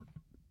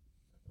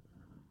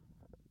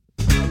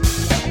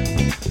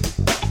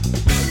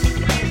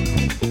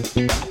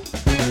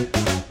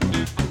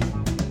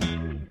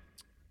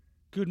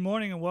Good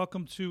morning and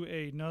welcome to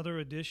another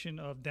edition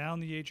of Down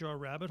the HR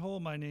Rabbit Hole.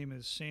 My name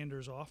is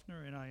Sanders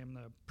Offner and I am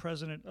the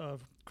president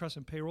of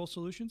Crescent Payroll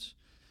Solutions.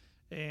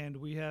 And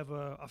we have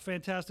a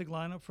fantastic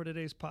lineup for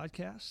today's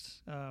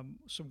podcast,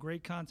 some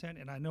great content,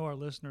 and I know our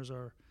listeners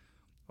are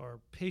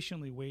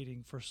patiently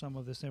waiting for some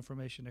of this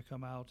information to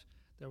come out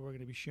that we're going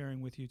to be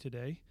sharing with you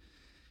today.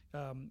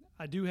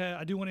 I do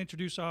want to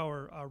introduce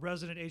our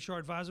resident HR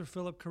advisor,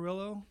 Philip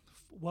Carrillo.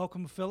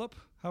 Welcome, Philip.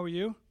 How are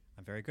you?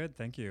 I'm very good,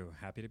 thank you.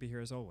 Happy to be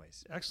here as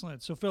always.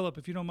 Excellent. So, Philip,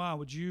 if you don't mind,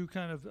 would you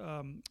kind of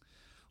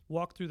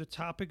walk through the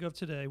topic of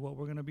today, what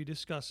we're going to be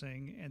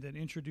discussing, and then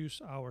introduce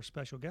our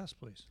special guest,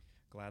 please?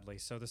 Gladly.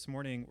 So this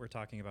morning we're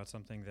talking about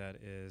something that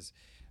is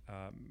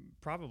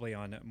probably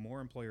on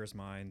more employers'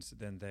 minds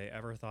than they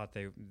ever thought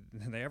than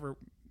they ever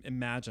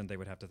imagined they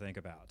would have to think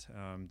about.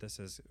 This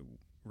is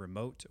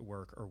remote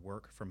work or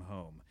work from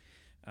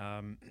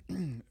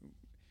home.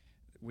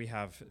 We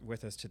have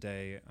with us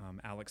today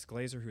Alex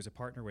Glazer, who's a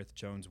partner with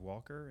Jones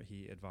Walker.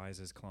 He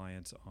advises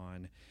clients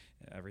on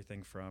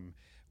everything from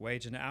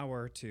wage and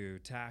hour to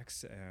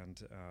tax and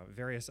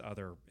various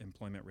other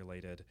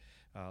employment-related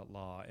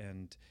law.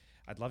 And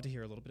I'd love to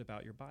hear a little bit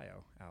about your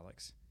bio,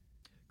 Alex.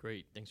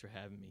 Great. Thanks for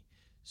having me.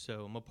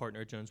 So I'm a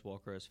partner at Jones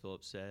Walker, as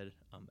Philip said.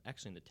 I'm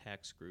actually in the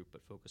tax group,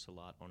 but focus a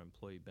lot on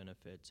employee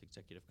benefits,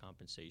 executive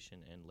compensation,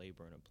 and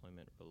labor and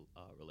employment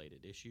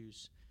related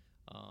issues.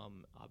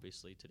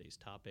 Obviously today's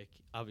topic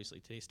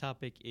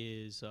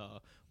is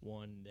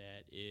one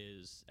that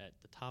is at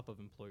the top of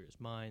employers'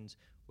 minds,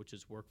 which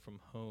is work from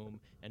home,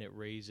 and it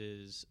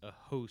raises a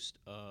host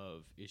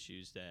of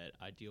issues that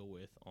I deal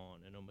with on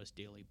an almost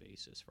daily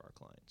basis for our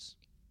clients.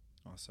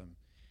 Awesome.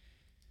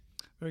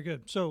 Very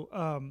good. So,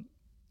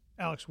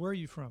 Alex, where are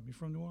you from? You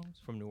from New Orleans?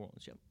 From New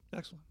Orleans, yep.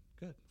 Excellent.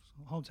 Good.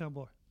 Hometown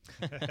boy.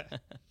 All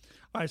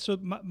right. So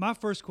my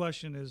first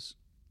question is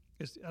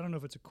I don't know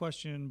if it's a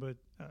question, but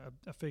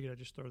I figured I'd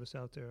just throw this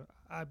out there.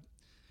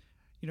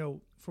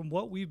 From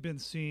what we've been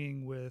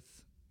seeing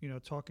with,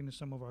 talking to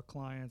some of our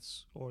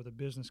clients or the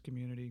business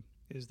community,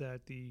 is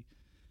that the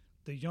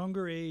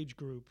younger age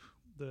group,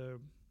 the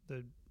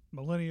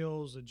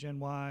millennials, the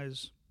Gen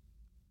Ys,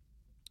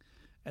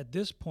 at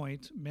this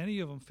point,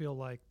 many of them feel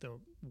like the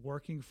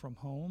working from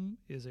home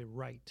is a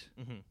right.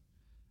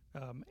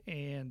 Mm-hmm.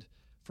 And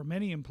for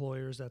many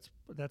employers,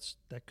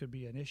 that could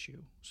be an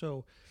issue.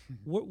 So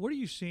what are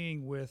you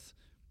seeing with,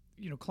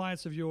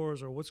 clients of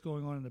yours, or what's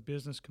going on in the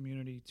business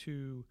community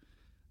to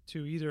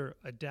either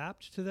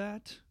adapt to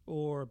that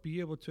or be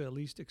able to at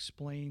least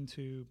explain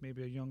to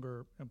maybe a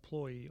younger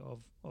employee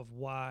of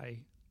why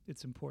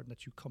it's important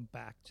that you come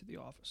back to the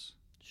office?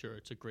 Sure,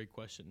 it's a great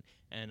question,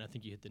 and I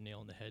think you hit the nail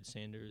on the head,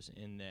 Sanders,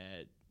 in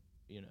that,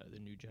 the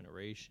new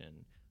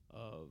generation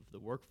of the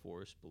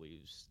workforce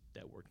believes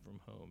that working from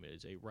home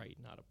is a right,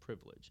 not a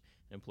privilege.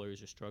 And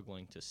employers are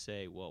struggling to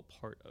say, well,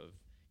 part of,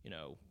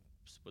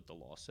 what the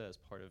law says,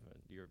 part of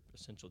your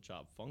essential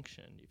job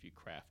function, if you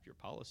craft your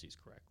policies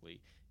correctly,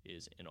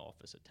 is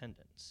in-office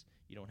attendance.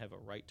 You don't have a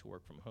right to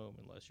work from home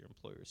unless your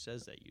employer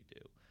says that you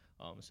do.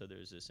 So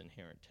there's this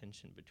inherent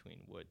tension between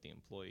what the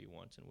employee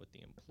wants and what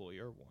the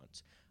employer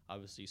wants.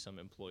 Obviously, some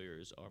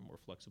employers are more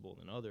flexible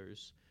than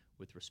others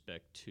with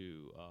respect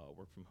to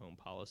work from home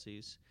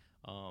policies.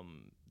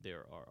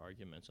 There are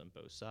arguments on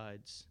both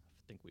sides.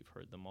 I think we've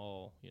heard them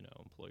all.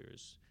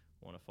 Employers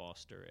want to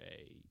foster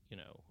a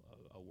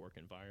work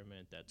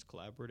environment that's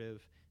collaborative,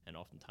 and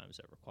oftentimes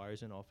that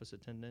requires in-office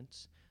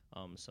attendance.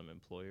 Some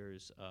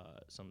employers,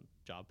 some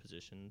job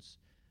positions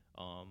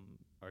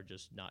are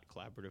just not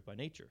collaborative by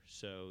nature,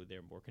 so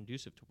they're more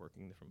conducive to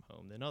working from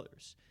home than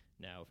others.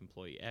 Now, if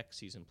employee X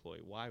sees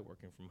employee Y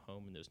working from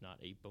home and there's not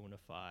a bona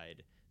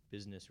fide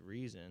business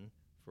reason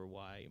for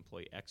why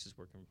employee X is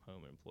working from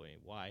home and employee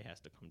Y has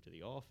to come to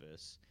the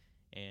office,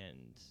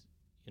 and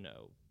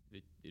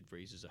it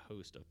raises a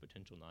host of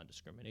potential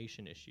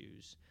non-discrimination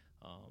issues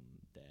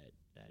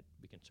that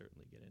we can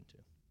certainly get into.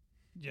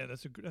 Yeah,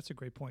 that's a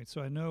great point.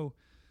 So I know.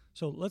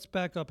 So let's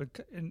back up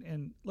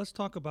and let's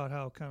talk about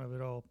how kind of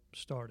it all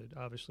started.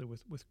 Obviously,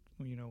 with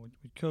when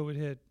COVID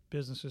hit,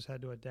 businesses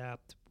had to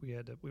adapt.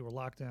 We were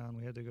locked down.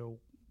 We had to go.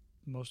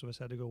 Most of us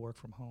had to go work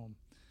from home.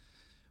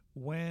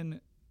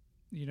 When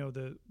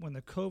the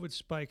COVID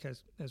spike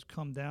has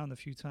come down the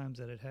few times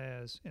that it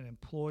has, and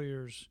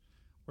employers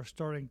were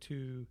starting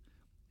to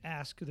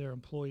ask their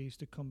employees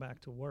to come back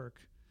to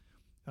work,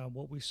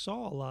 what we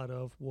saw a lot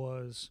of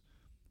was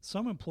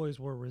some employees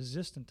were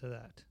resistant to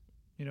that.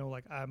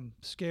 Like, I'm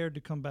scared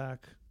to come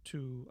back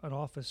to an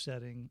office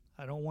setting.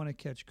 I don't want to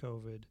catch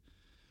COVID.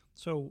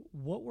 So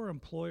what were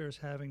employers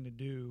having to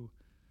do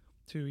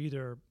to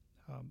either,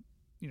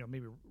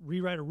 maybe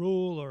rewrite a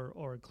rule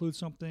or include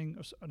something,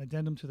 an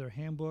addendum to their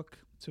handbook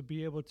to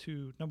be able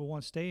to, number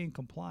one, stay in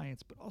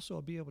compliance, but also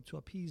be able to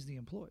appease the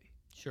employee?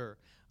 Sure.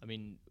 I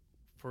mean,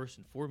 first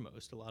and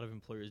foremost, a lot of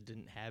employers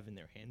didn't have in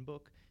their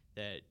handbook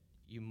that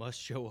you must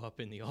show up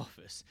in the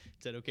office.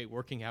 It said, okay,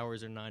 working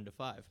hours are 9 to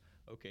 5.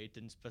 Okay, it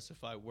didn't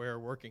specify where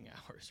working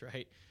hours,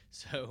 right?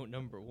 So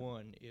number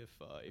one,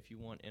 if you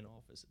want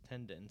in-office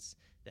attendance,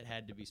 that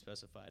had to be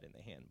specified in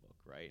the handbook,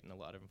 right? And a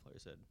lot of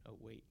employers said, oh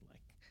wait,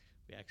 like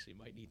we actually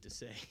might need to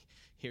say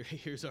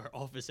here's our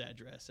office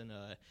address and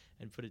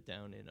put it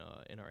down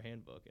in our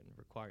handbook and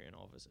require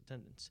in-office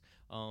attendance.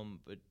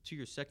 But to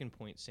your second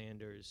point,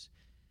 Sanders,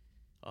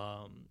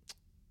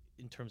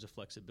 in terms of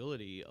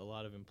flexibility, a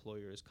lot of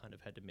employers kind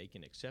of had to make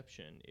an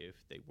exception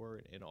if they were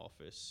an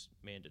in-office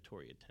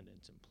mandatory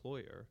attendance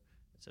employer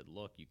and said,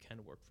 look, you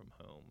can work from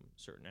home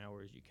certain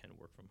hours, you can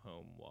work from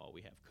home while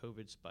we have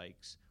COVID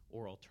spikes,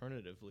 or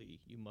alternatively,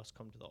 you must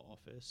come to the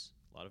office.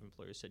 A lot of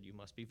employers said you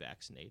must be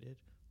vaccinated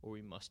or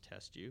we must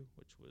test you,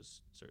 which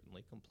was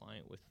certainly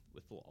compliant with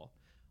law.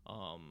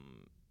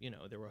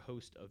 There were a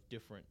host of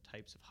different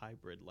types of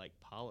hybrid-like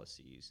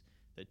policies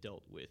that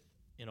dealt with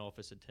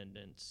in-office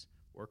attendance,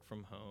 work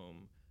from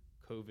home,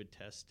 COVID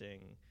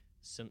testing,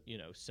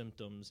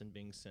 symptoms and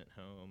being sent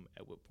home.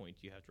 At what point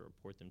do you have to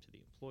report them to the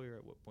employer?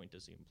 At what point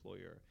does the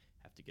employer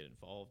have to get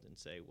involved and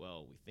say,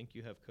 well, we think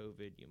you have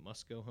COVID, you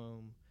must go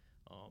home?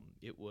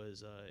 It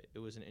was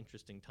an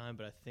interesting time,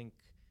 but I think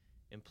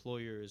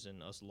employers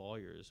and us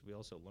lawyers, we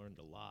also learned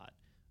a lot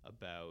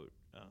about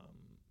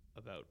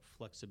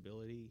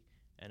flexibility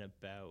and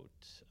about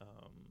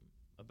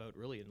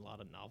really a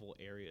lot of novel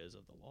areas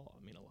of the law.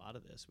 I mean, a lot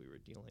of this we were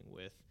dealing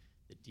with.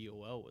 The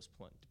DOL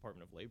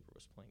Department of Labor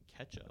was playing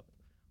catch up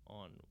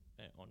on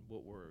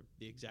what were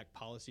the exact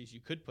policies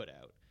you could put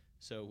out.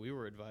 So we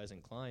were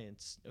advising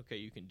clients, okay,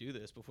 you can do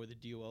this before the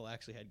DOL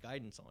actually had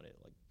guidance on it.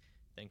 Like,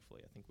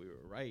 thankfully, I think we were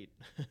right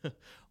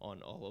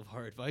on all of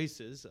our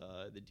advices.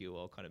 The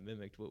DOL kind of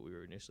mimicked what we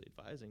were initially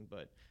advising,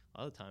 but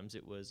a lot of times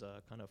it was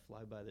kind of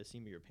fly by the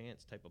seam of your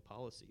pants type of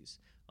policies.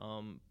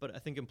 But I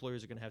think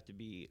employers are going to have to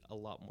be a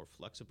lot more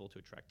flexible to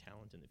attract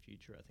talent in the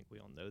future. I think we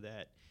all know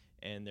that.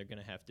 And they're going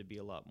to have to be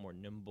a lot more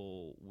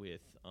nimble with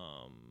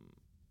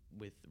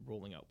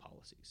rolling out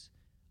policies,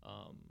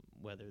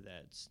 whether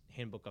that's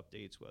handbook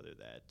updates, whether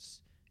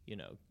that's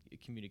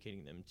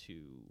communicating them to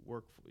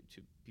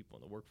people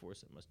in the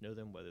workforce that must know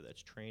them, whether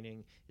that's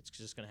training. It's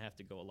just going to have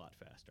to go a lot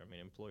faster. I mean,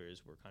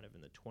 employers were kind of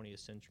in the 20th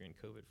century, and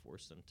COVID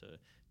forced them to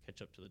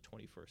catch up to the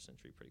 21st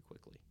century pretty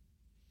quickly.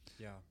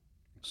 Yeah.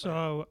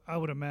 So I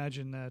would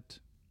imagine that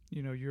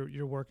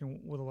you're working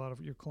with a lot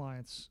of your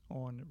clients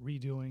on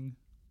redoing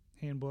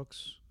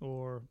handbooks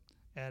or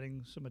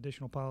adding some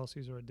additional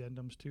policies or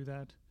addendums to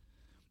that.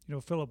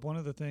 Philip, one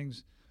of the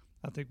things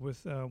I think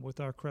with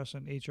our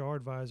Crescent HR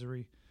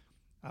advisory,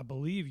 I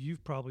believe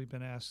you've probably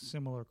been asked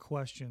similar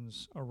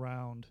questions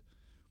around,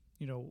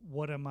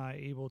 what am I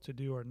able to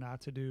do or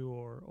not to do,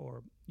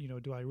 or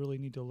do I really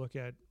need to look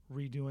at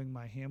redoing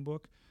my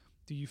handbook?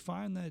 Do you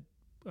find that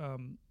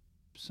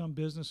some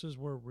businesses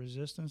were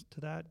resistant to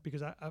that?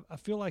 Because I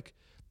feel like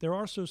there are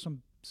also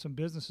some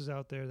businesses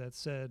out there that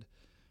said,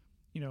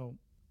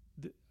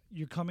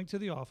 you're coming to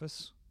the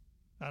office.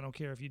 I don't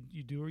care if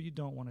you do or you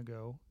don't want to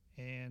go,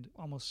 and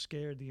almost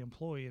scared the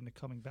employee into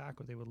coming back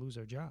or they would lose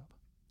their job.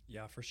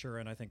 Yeah, for sure.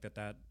 And I think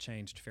that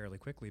changed fairly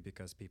quickly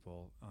because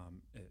people,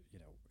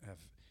 have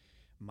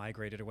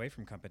migrated away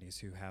from companies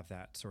who have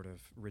that sort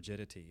of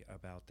rigidity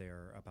about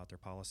their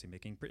policy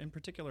making. In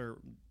particular,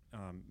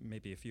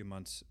 maybe a few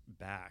months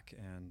back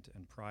and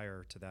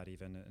prior to that,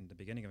 even in the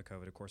beginning of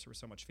COVID, of course, there was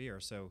so much fear.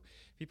 So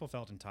people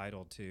felt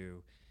entitled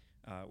to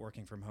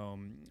working from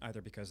home,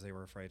 either because they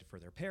were afraid for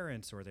their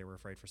parents or they were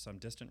afraid for some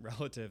distant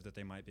relative that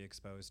they might be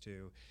exposed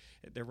to.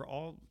 There were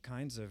all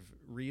kinds of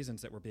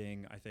reasons that were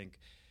being, I think,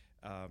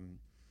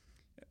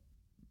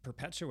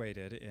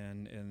 perpetuated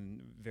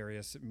in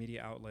various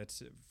media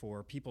outlets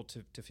for people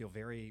to feel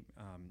very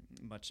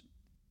much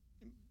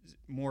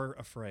more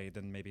afraid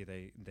than maybe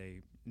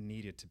they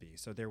needed to be.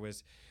 So there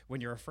was,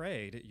 when you're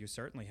afraid, you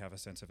certainly have a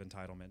sense of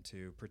entitlement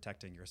to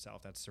protecting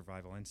yourself. That's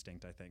survival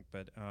instinct, I think.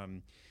 But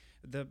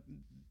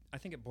I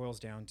think it boils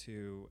down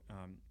to,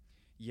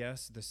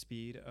 yes, the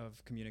speed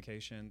of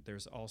communication.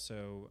 There's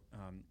also,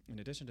 in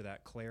addition to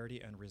that,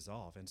 clarity and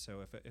resolve. And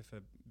so if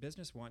a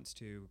business wants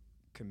to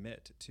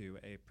commit to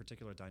a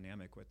particular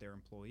dynamic with their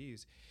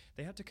employees,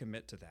 they have to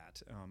commit to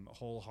that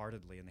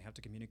wholeheartedly, and they have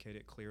to communicate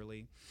it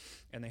clearly,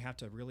 and they have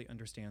to really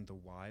understand the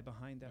why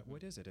behind that. Mm-hmm.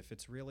 What is it? If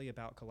it's really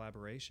about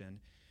collaboration,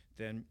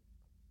 then,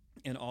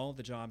 and all of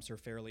the jobs are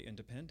fairly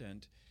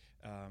independent,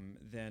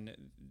 then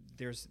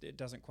it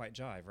doesn't quite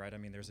jive, right? I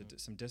mean, there's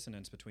some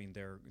dissonance between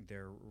their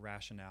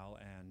rationale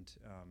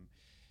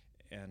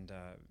and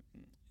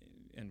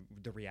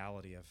the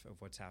reality of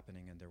what's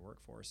happening in their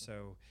workforce.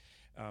 So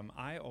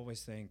I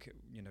always think,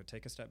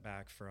 take a step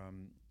back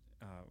from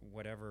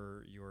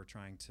whatever you're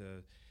trying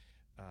to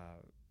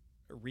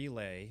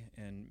relay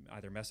in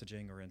either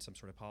messaging or in some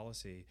sort of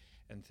policy,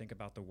 and think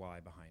about the why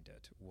behind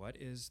it. What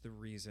is the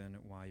reason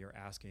why you're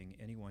asking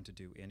anyone to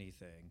do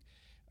anything?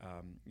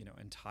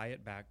 And tie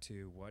it back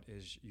to what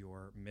is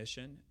your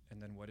mission,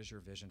 and then what is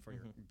your vision for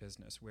your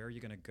business? Where are you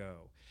going to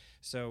go?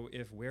 So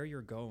if where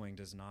you're going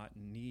does not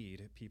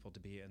need people to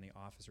be in the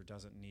office or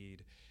doesn't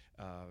need,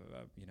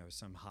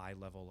 some high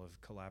level of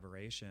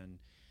collaboration,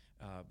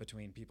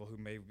 between people who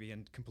may be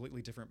in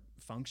completely different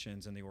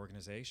functions in the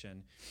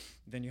organization,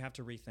 then you have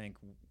to rethink,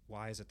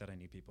 why is it that I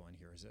need people in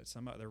here? Is it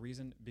some other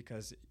reason?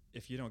 Because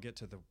if you don't get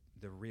to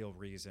the real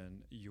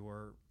reason,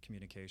 your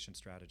communication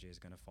strategy is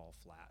going to fall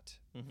flat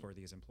for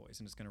these employees,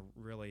 and it's going to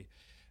really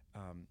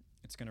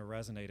it's going to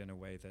resonate in a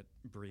way that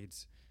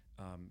breeds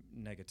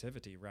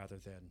negativity rather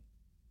than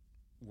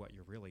what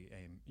your real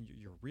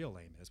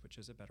aim is, which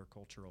is a better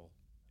cultural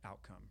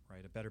outcome,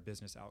 right? A better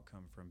business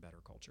outcome from better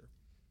culture.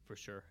 For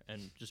sure.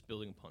 And just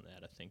building upon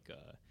that, I think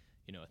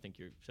I think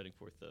you're setting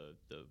forth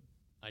the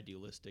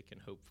idealistic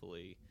and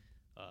hopefully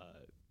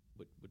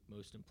what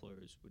most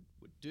employers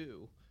would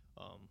do.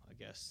 I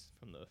guess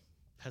from the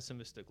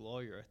pessimistic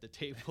lawyer at the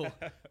table,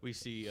 we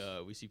see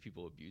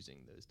people abusing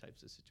those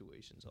types of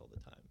situations all the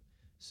time.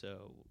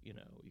 So, you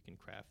can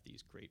craft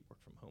these great work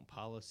from home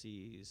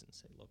policies and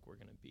say, look, we're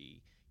going to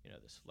be,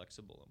 this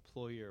flexible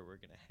employer. We're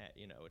going to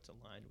it's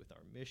aligned with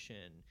our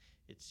mission.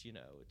 It's,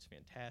 it's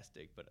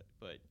fantastic. But,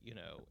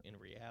 in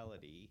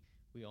reality,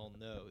 we all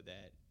know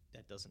that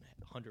doesn't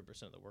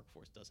 100% of the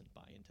workforce doesn't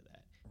buy into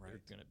that. Right. There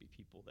are going to be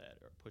people that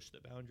push the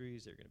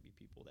boundaries. There are going to be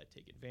people that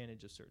take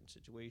advantage of certain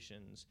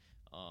situations.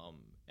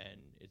 And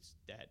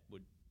that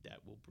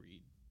will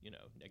breed,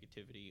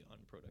 negativity,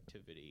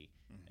 unproductivity,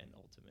 and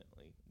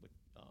ultimately with,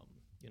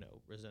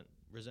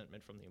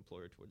 resentment from the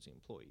employer towards the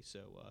employee.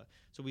 So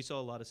we saw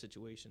a lot of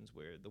situations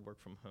where the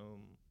work from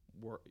home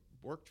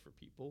worked for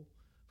people,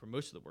 for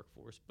most of the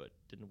workforce, but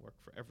didn't work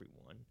for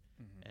everyone.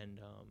 And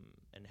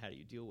how do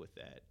you deal with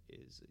that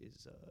is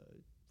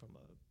from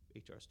a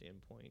HR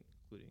standpoint,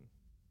 including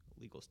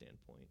a legal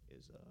standpoint,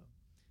 is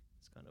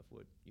kind of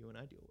what you and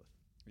I deal with.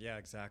 Yeah,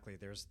 exactly.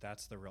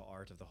 That's the real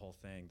art of the whole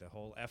thing. The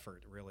whole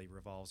effort really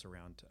revolves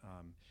around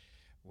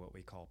what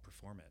we call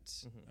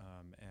performance.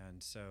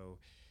 And so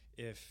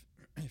if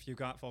you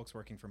got folks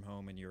working from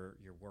home and you're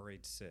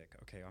worried sick,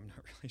 okay, I'm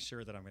not really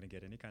sure that I'm going to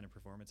get any kind of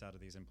performance out of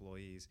these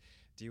employees.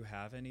 Do you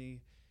have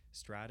any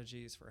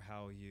strategies for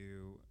how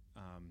you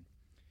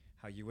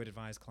would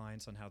advise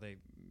clients on how they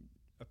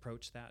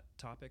approach that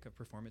topic of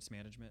performance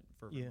management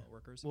for remote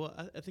workers? Well,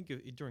 I think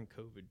during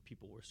COVID,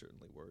 people were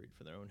certainly worried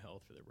for their own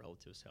health, for their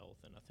relatives' health,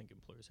 and I think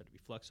employers had to be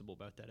flexible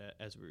about that.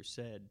 As we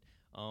said,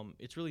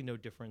 it's really no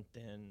different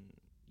than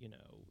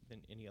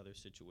any other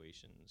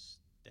situations.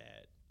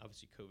 That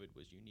obviously COVID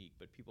was unique,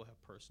 but people have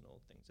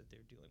personal things that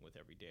they're dealing with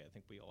every day. I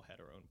think we all had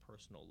our own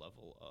personal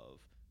level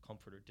of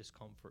comfort or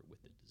discomfort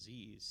with the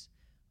disease.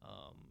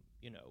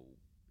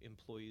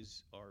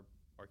 Employees are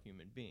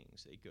human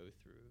beings. They go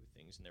through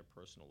things in their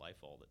personal life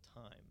all the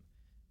time.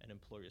 An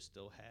employer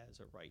still has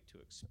a right to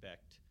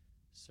expect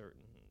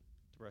certain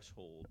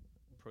threshold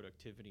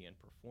productivity and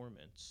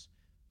performance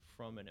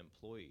from an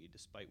employee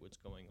despite what's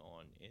going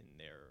on in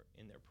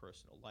their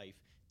personal life.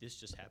 This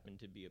just happened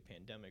to be a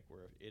pandemic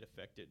where it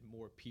affected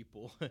more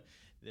people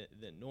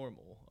than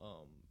normal.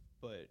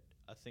 But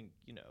I think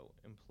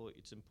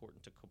it's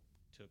important to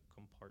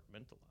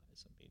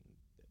compartmentalize. I mean,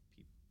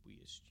 we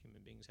as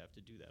human beings have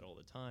to do that all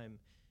the time.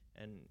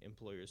 And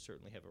employers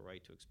certainly have a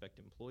right to expect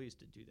employees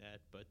to do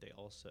that, but they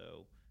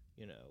also,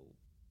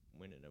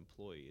 when an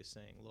employee is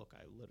saying, look,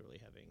 I literally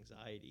have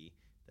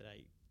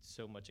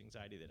so much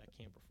anxiety that I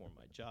can't perform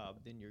my job,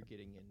 then you're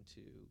getting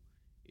into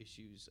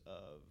issues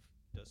of,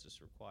 does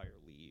this require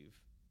leave?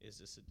 Is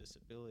this a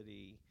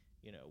disability?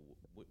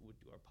 What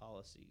do our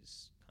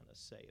policies kind of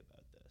say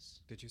about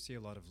this? Did you see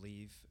a lot of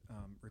leave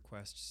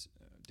requests?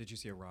 Did you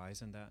see a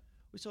rise in that?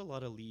 We saw a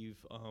lot of leave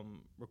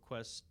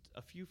requests,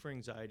 a few for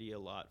anxiety, a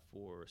lot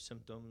for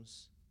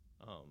symptoms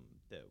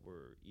that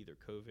were either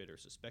COVID or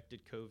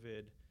suspected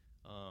COVID.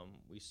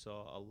 We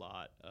saw a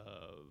lot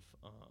of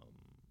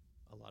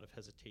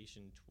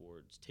hesitation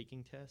towards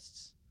taking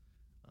tests.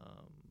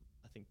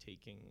 I think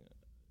taking,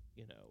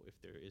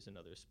 if there is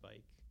another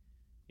spike,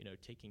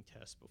 taking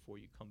tests before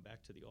you come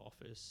back to the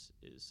office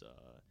is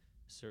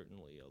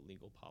certainly a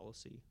legal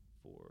policy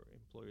for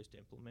employers to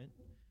implement.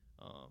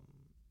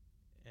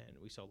 And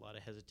we saw a lot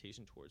of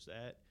hesitation towards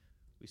that.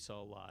 We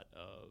saw a lot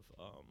of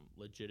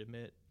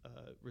legitimate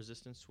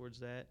resistance towards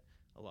that,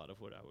 a lot of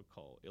what I would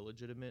call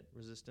illegitimate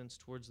resistance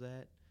towards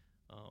that.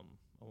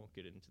 I won't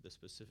get into the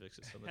specifics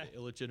of some of the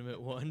illegitimate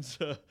ones,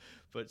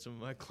 but some of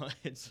my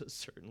clients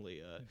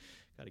certainly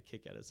got a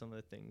kick out of some of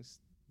the things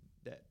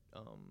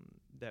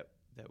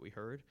that we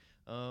heard.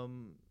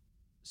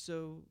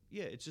 So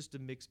yeah, it's just a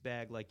mixed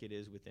bag, like it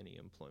is with any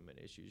employment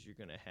issues. You're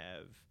going to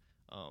have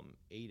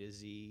A to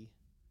Z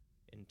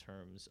in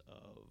terms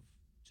of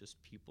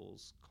just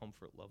people's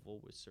comfort level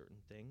with certain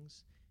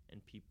things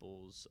and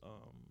people's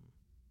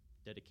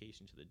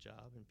dedication to the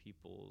job and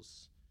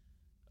people's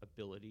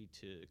ability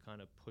to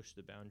kind of push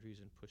the boundaries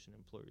and push an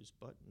employer's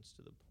buttons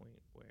to the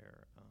point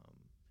where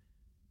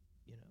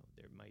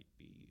there might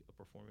be a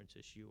performance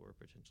issue or a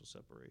potential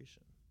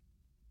separation.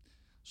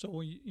 So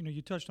when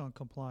you touched on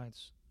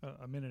compliance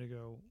a minute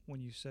ago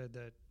when you said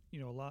that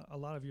a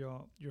lot of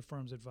your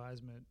firm's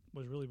advisement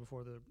was really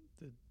before the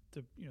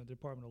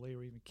Department of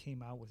Labor even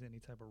came out with any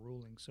type of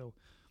ruling. So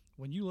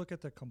when you look at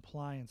the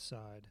compliance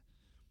side,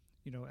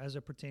 as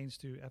it pertains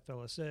to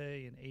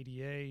FLSA and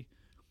ADA,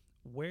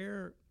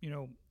 where,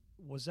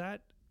 was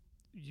that,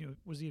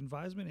 was the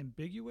advisement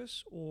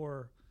ambiguous,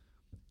 or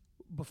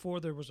before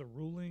there was a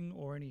ruling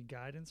or any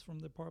guidance from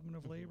the Department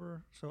of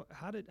Labor? So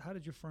how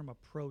did your firm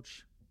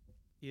approach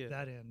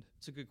that end?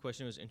 It's a good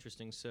question. It was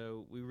interesting.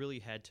 So we really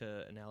had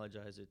to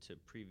analogize it to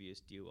previous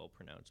DOL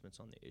pronouncements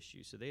on the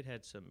issue. So they'd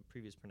had some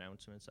previous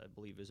pronouncements, I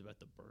believe, is about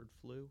the bird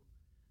flu.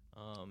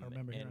 I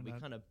remember hearing and we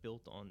that. kind of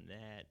built on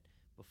that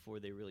before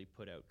they really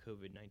put out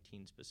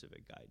COVID-19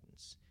 specific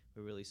guidance.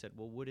 We really said,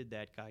 well, what did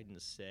that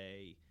guidance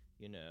say,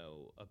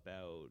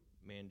 about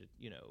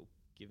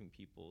giving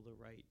people the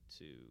right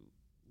to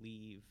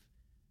leave,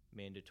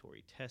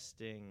 mandatory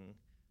testing,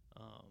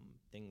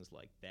 things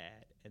like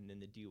that. And then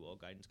the DOL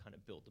guidance kind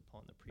of built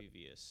upon the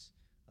previous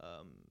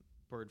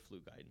bird flu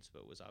guidance,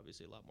 but was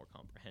obviously a lot more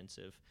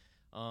comprehensive.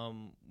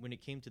 When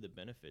it came to the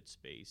benefit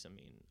space,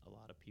 a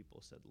lot of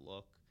people said,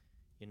 look,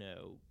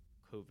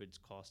 COVID's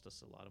cost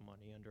us a lot of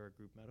money under our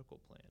group medical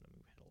plan.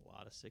 We've had a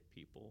lot of sick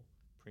people.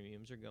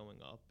 Premiums are going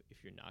up.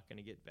 If you're not going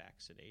to get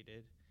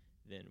vaccinated,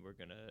 then we're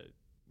gonna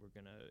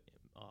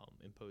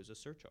impose a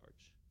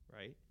surcharge,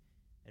 right?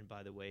 And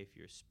by the way, if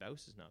your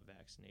spouse is not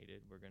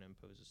vaccinated, we're going to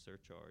impose a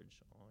surcharge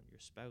on your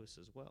spouse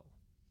as well.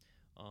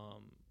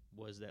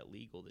 Was that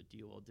legal? The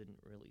DOL didn't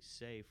really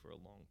say for a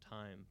long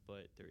time,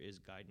 but there is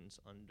guidance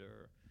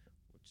under,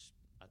 which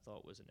I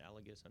thought was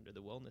analogous under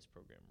the wellness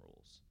program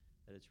rules,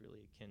 that it's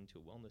really akin to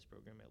a wellness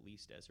program, at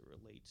least as it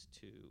relates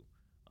to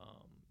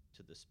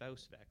the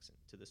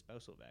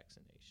spousal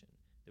vaccination.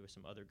 There was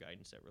some other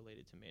guidance that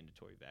related to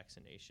mandatory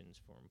vaccinations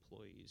for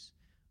employees.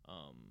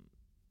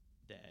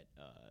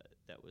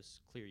 That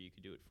was clear you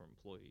could do it for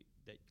employee.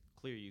 That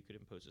clear you could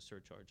impose a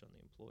surcharge on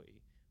the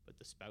employee, but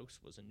the spouse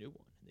was a new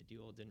one, and the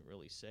DOL didn't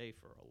really say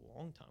for a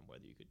long time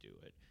whether you could do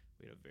it.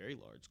 We had a very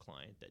large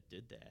client that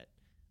did that,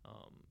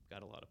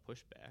 got a lot of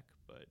pushback,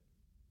 but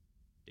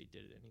they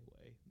did it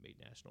anyway. Made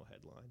national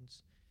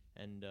headlines,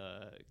 and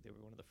they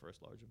were one of the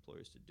first large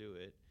employers to do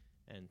it.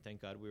 And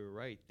thank God we were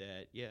right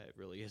that, it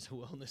really is a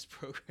wellness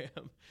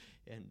program,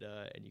 and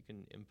you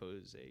can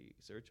impose a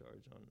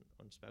surcharge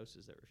on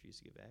spouses that refuse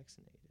to get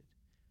vaccinated.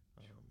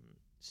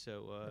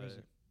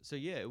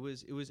 It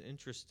was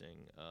interesting.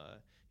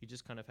 You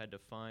just kind of had to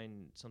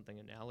find something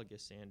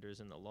analogous, Sanders,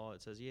 in the law.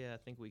 It says, I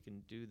think we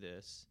can do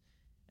this,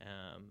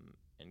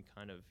 and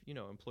kind of,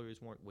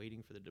 employers weren't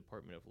waiting for the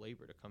Department of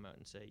Labor to come out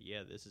and say,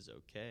 this is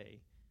okay.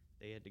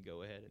 They had to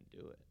go ahead and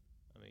do it.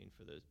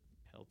 For the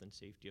health and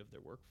safety of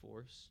their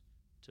workforce,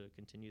 to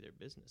continue their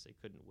business. They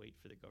couldn't wait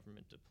for the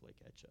government to play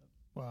catch up.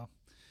 Wow.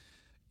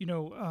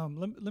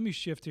 Let me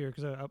shift here,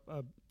 because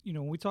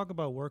when we talk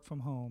about work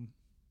from home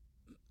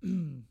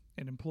and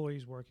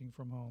employees working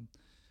from home,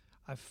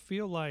 I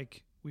feel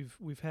like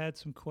we've had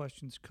some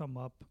questions come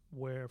up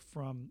where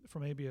from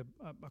maybe a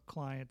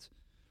client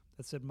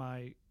that said,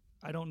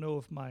 I don't know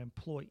if my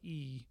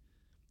employee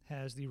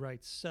has the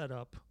right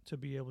setup to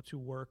be able to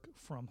work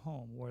from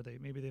home, where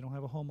maybe they don't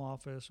have a home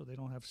office, or they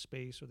don't have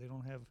space, or they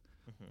don't have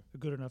a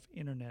good enough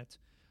internet.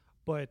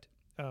 But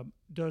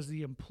does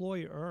the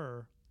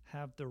employer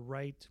have the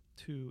right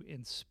to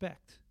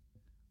inspect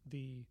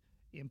the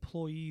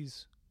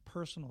employee's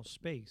personal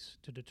space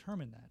to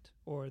determine that?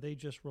 Or are they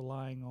just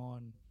relying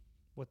on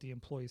what the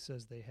employee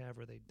says they have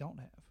or they don't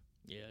have?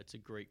 Yeah, it's a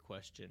great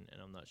question,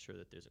 and I'm not sure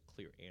that there's a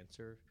clear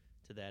answer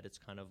to that. It's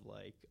kind of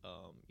like,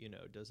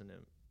 does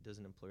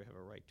an employer have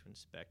a right to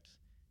inspect,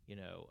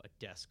 a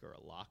desk or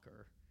a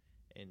locker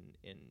in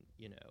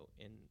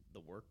the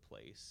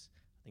workplace?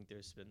 I think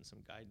there's been some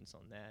guidance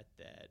on that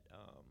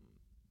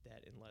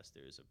unless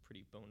there's a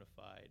pretty bona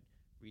fide,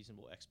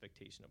 reasonable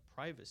expectation of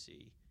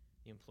privacy,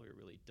 the employer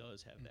really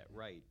does have that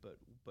right. But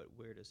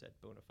where does that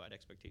bona fide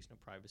expectation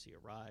of privacy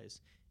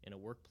arise? In a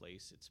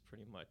workplace, it's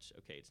pretty much,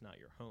 okay, it's not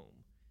your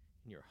home.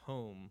 In your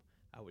home,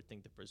 I would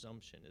think the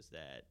presumption is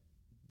that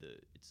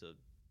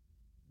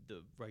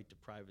the right to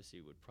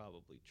privacy would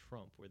probably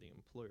trump, where the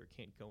employer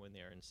can't go in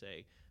there and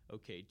say,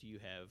 okay, do you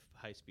have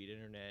high-speed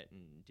internet,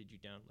 and did you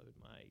download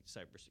my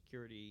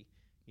cybersecurity,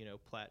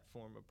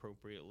 platform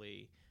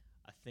appropriately?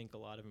 I think a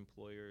lot of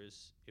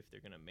employers, if they're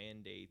going to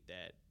mandate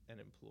that an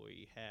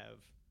employee have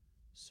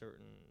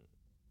certain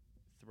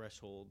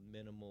threshold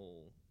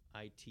minimal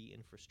IT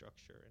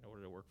infrastructure in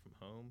order to work from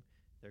home,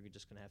 they're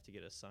just going to have to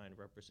get a signed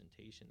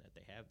representation that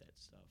they have that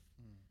stuff.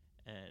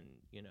 And,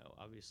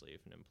 obviously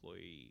if an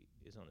employee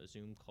is on a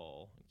Zoom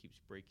call and keeps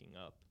breaking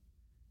up,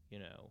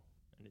 and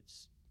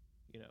it's,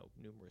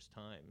 numerous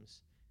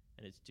times,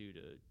 and it's due to,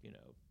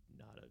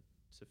 not a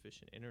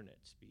sufficient internet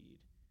speed,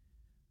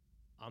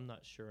 I'm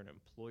not sure an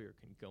employer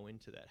can go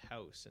into that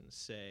house and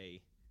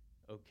say,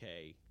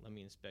 okay, let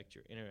me inspect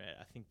your internet.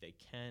 I think they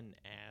can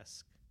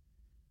ask,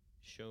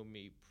 show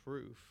me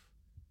proof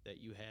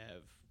that you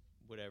have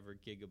whatever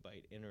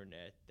gigabyte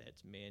internet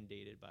that's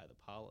mandated by the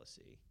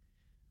policy,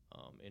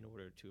 in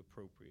order to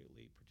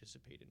appropriately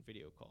participate in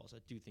video calls.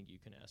 I do think you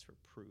can ask for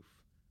proof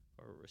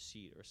or a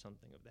receipt or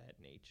something of that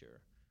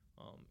nature,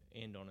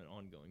 and on an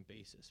ongoing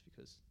basis,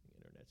 because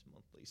internet's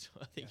monthly, so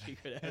I think you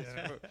could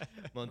ask for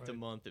month to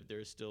month if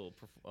there's still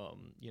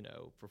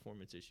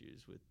performance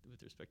issues with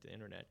respect to the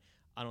internet.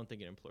 I don't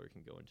think an employer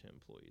can go into an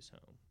employee's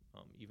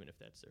home, even if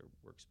that's their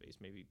workspace.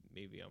 Maybe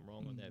I'm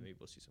wrong on that. Maybe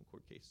we'll see some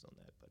court cases on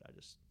that, but I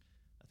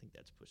think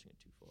that's pushing it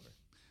too far.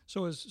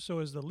 So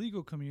as the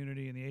legal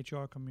community and the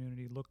HR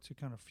community look to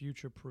kind of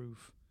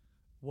future-proof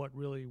what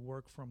really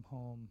work from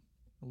home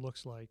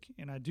looks like,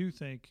 and I do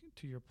think,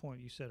 to your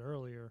point you said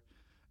earlier,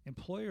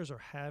 employers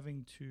are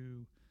having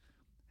to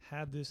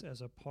have this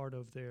as a part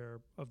of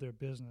their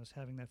business,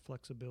 having that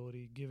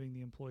flexibility, giving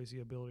the employees the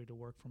ability to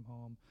work from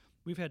home.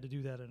 We've had to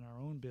do that in our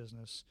own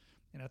business,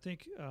 and I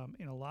think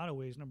in a lot of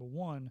ways, number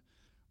one,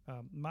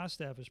 my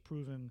staff has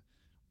proven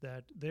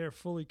that they're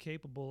fully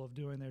capable of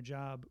doing their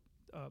job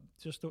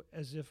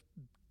as if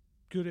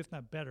good, if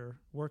not better,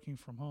 working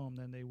from home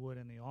than they would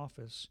in the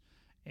office.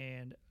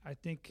 And I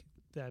think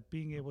that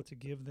being able to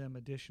give them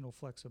additional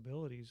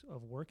flexibilities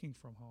of working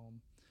from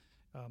home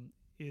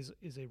is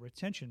a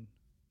retention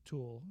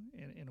tool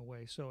in a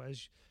way. So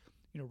as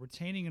you know,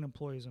 retaining an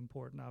employee is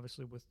important,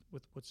 obviously, with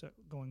what's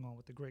going on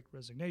with the Great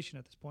Resignation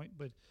at this point,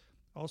 but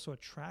also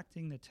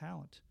attracting the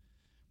talent.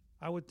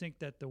 I would think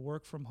that the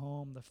work from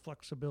home, the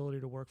flexibility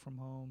to work from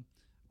home,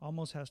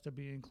 almost has to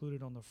be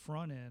included on the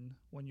front end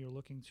when you're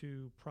looking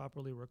to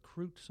properly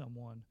recruit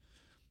someone.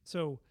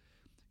 So,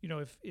 you know,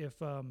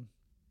 if I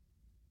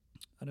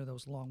know that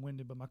was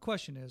long-winded, but my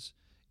question is,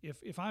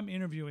 if I'm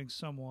interviewing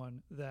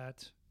someone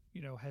that,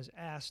 you know, has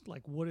asked,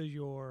 like, what's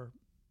your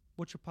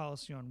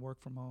policy on work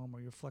from home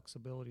or your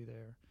flexibility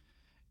there,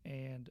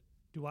 and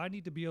do I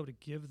need to be able to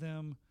give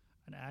them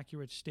an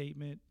accurate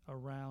statement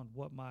around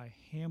what my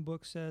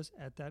handbook says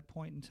at that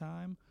point in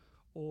time,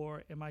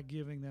 or am I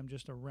giving them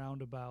just a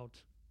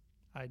roundabout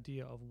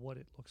idea of what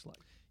it looks like?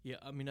 Yeah,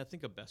 I mean, I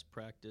think a best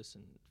practice,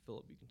 and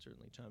Philip, you can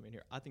certainly chime in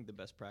here, I think the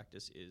best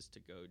practice is to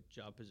go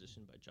job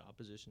position by job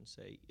position,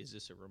 say, is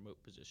this a remote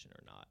position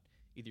or not?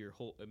 Either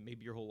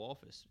maybe your whole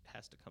office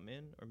has to come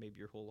in, or maybe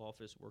your whole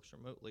office works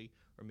remotely,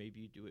 or maybe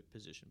you do it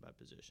position by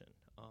position.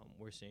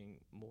 We're seeing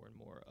more and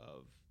more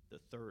of the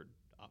third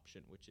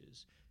option, which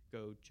is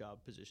go job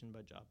position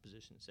by job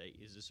position, say,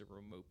 is this a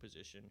remote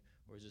position,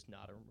 or is this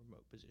not a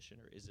remote position,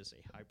 or is this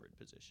a hybrid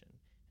position?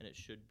 And it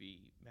should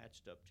be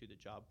matched up to the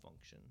job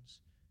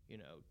functions. You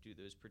know, do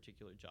those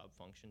particular job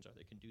functions, are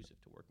they conducive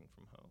to working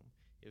from home?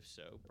 If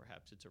so,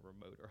 perhaps it's a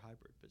remote or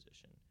hybrid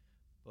position.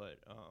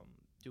 But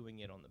doing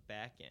it on the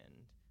back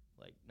end,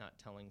 like not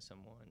telling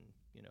someone,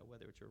 you know,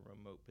 whether it's a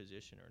remote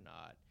position or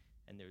not,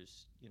 and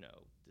there's, you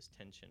know, this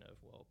tension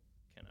of, well,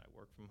 can I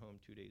work from home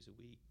 2 days a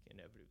week?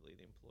 Inevitably,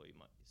 the employees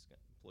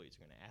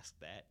are going to ask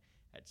that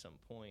at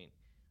some point.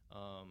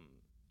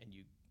 And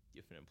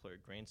if an employer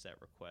grants that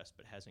request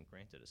but hasn't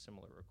granted a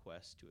similar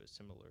request to a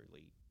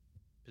similarly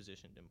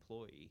positioned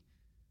employee,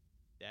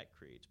 that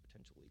creates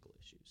potential legal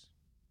issues.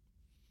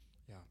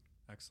 Yeah,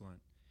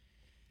 excellent.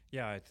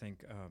 Yeah, I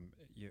think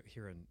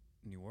here in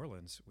New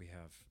Orleans, we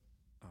have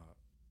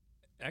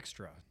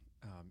extra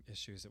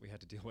issues that we had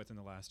to deal with in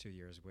the last 2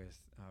 years with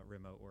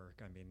remote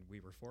work. I mean, we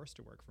were forced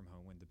to work from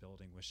home when the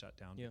building was shut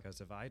down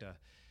because of Ida.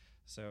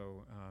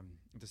 So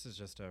this is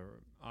just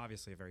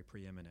obviously a very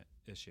preeminent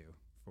issue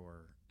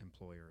for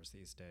employers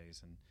these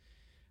days.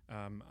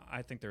 And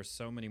I think there's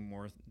so many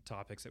more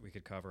topics that we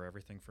could cover,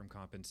 everything from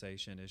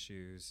compensation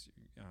issues.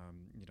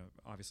 You know,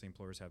 obviously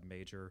employers have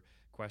major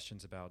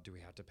questions about, do we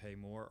have to pay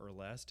more or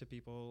less to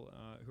people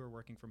who are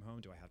working from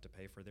home? Do I have to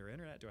pay for their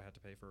internet? Do I have to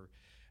pay for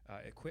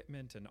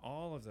equipment? And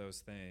all of those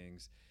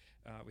things.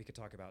 We could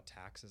talk about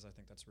taxes. I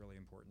think that's really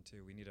important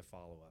too. We need a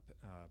follow-up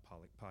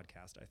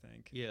podcast, I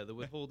think. Yeah, the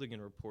withholding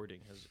and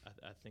reporting has,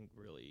 I think,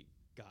 really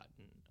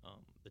gotten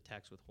the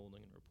tax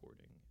withholding and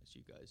reporting, as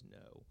you guys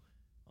know,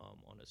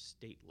 on a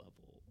state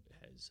level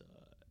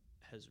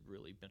has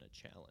really been a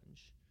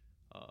challenge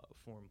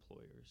for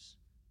employers.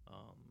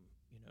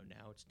 You know,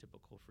 now it's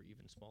typical for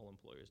even small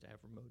employers to have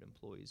remote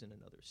employees in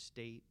another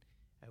state.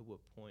 At what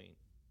point,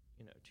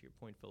 you know, to your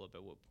point, Philip,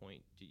 at what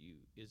point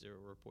is there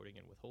a reporting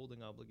and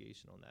withholding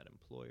obligation on that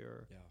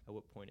employer? Yeah. At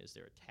what point is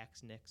there a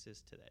tax nexus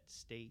to that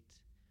state?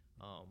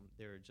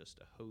 There are just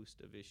a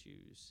host of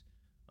issues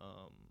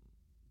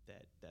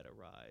that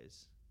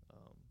arise.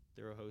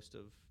 There are a host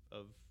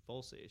of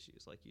FOLSA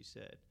issues, like you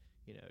said.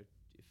 You know,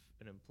 if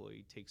an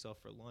employee takes off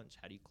for lunch,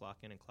 how do you clock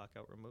in and clock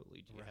out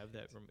remotely? Do you have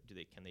that?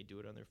 Can they do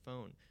it on their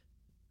phone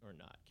or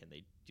not?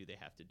 Do they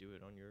have to do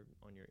it on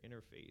your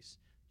interface?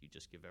 Do you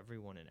just give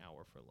everyone an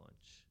hour for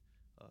lunch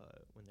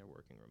when they're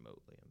working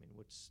remotely? I mean,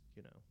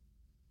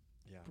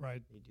 Yeah.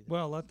 Right. you do that?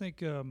 Well, I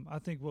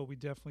think what we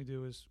definitely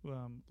do is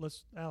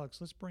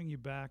let's bring you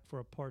back for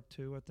a part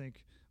 2. I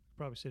think we'll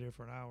probably sit here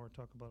for an hour and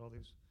talk about all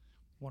these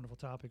wonderful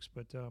topics,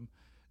 but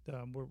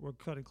we're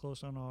cutting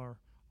close on our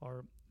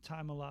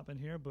time allotment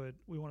here. But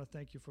we want to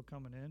thank you for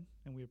coming in,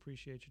 and we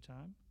appreciate your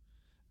time.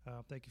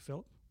 Thank you,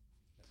 Philip.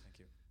 Yeah, thank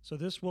you. So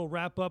this will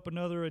wrap up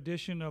another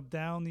edition of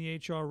Down the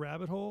HR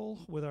Rabbit Hole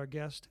with our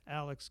guest,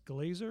 Alex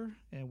Glazer,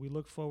 and we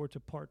look forward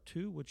to part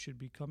 2, which should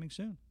be coming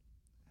soon.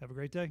 Have a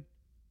great day.